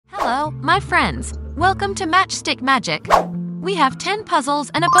Hello, my friends. Welcome to Matchstick Magic. We have 10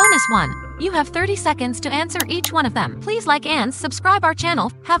 puzzles and a bonus one. You have 30 seconds to answer each one of them. Please like and subscribe our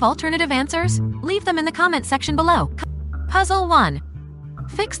channel. Have alternative answers? Leave them in the comment section below. Puzzle 1.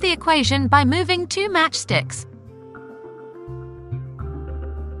 Fix the equation by moving 2 matchsticks.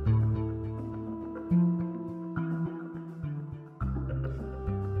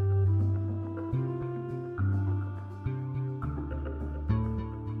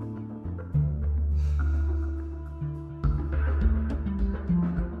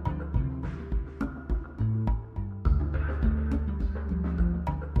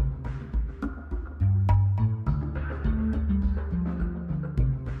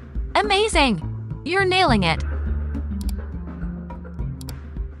 Amazing! You're nailing it!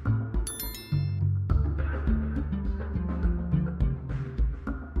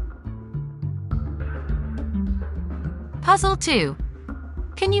 Puzzle 2.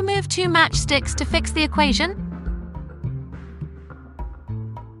 Can you move 2 matchsticks to fix the equation?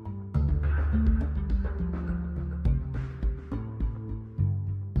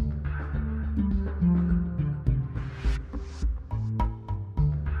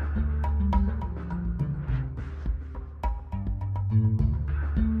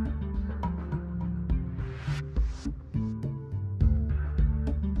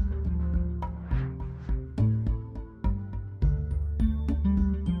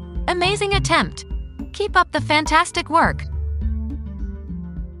 Amazing attempt! Keep up the fantastic work!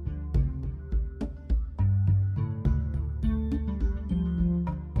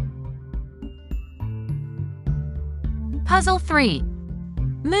 Puzzle 3.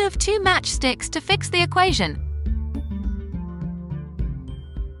 Move 2 matchsticks to fix the equation.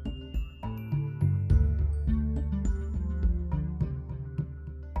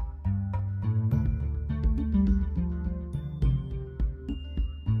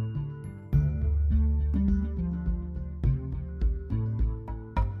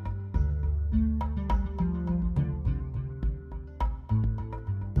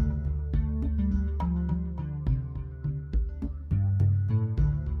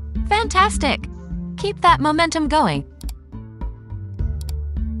 Fantastic! Keep that momentum going.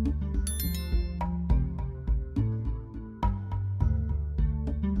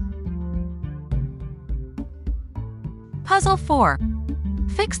 Puzzle 4.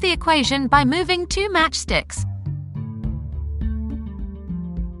 Fix the equation by moving 2 matchsticks.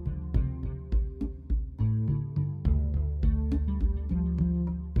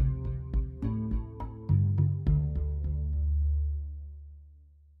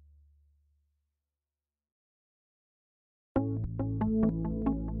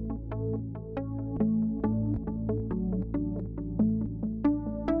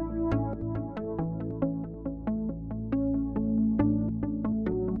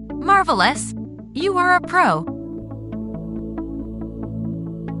 Marvelous! You are a pro!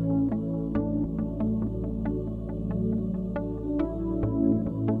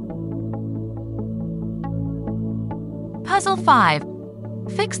 Puzzle 5.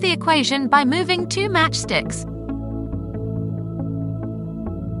 Fix the equation by moving 2 matchsticks.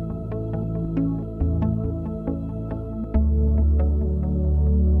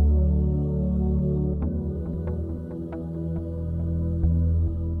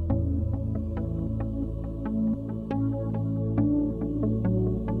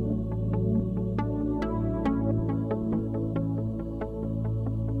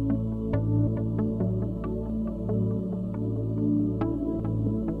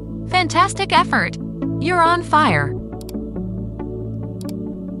 Fantastic effort! You're on fire!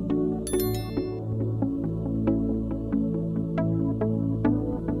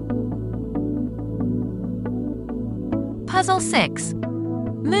 Puzzle 6.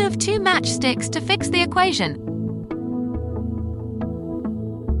 Move 2 matchsticks to fix the equation.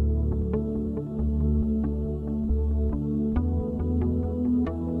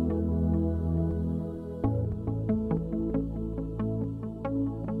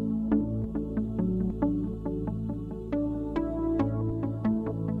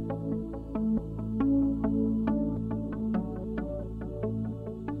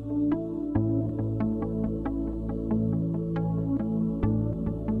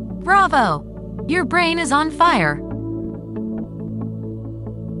 Bravo! Your brain is on fire!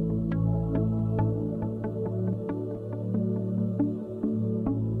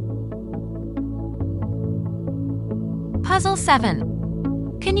 Puzzle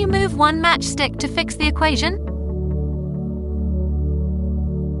 7. Can you move 1 matchstick to fix the equation?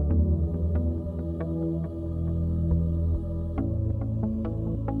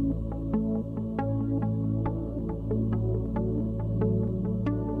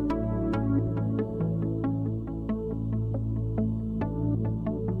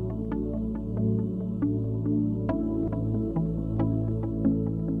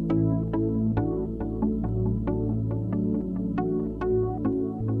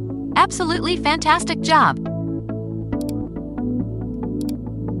 Absolutely fantastic job!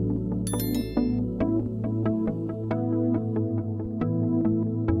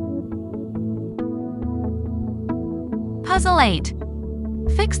 Puzzle 8.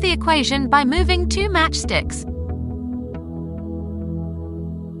 Fix the equation by moving 2 matchsticks.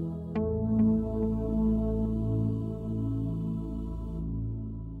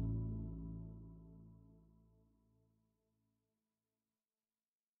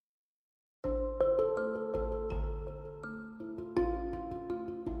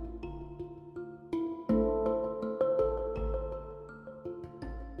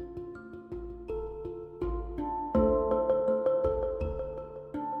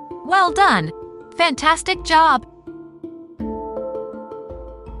 Well done! Fantastic job!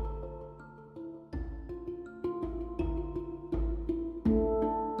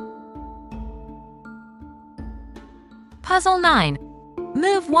 Puzzle 9.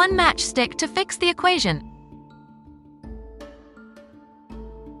 Move 1 matchstick to fix the equation.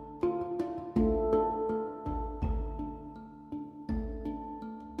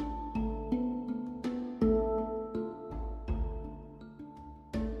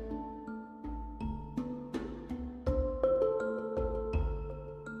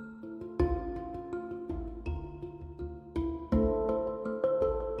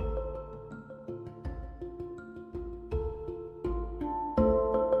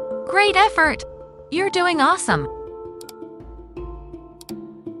 Great effort! You're doing awesome!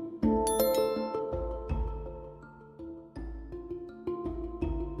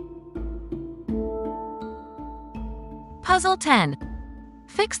 Puzzle 10.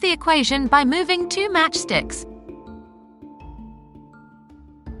 Fix the equation by moving 2 matchsticks.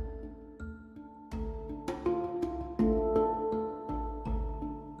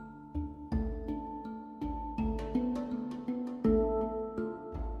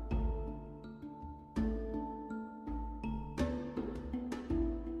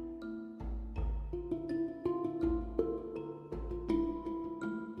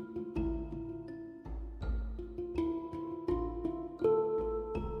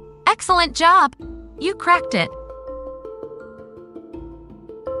 Excellent job! You cracked it!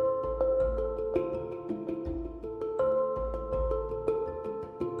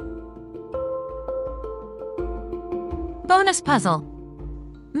 Bonus puzzle.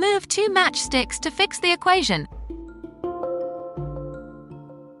 Move 2 matchsticks to fix the equation.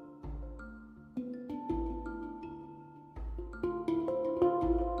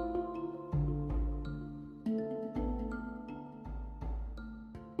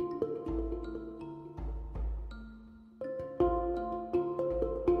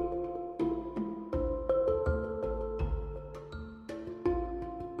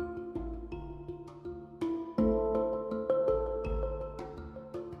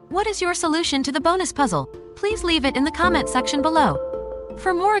 What is your solution to the bonus puzzle? Please leave it in the comment section below.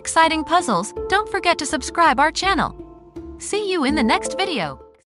 For more exciting puzzles, don't forget to subscribe our channel. See you in the next video.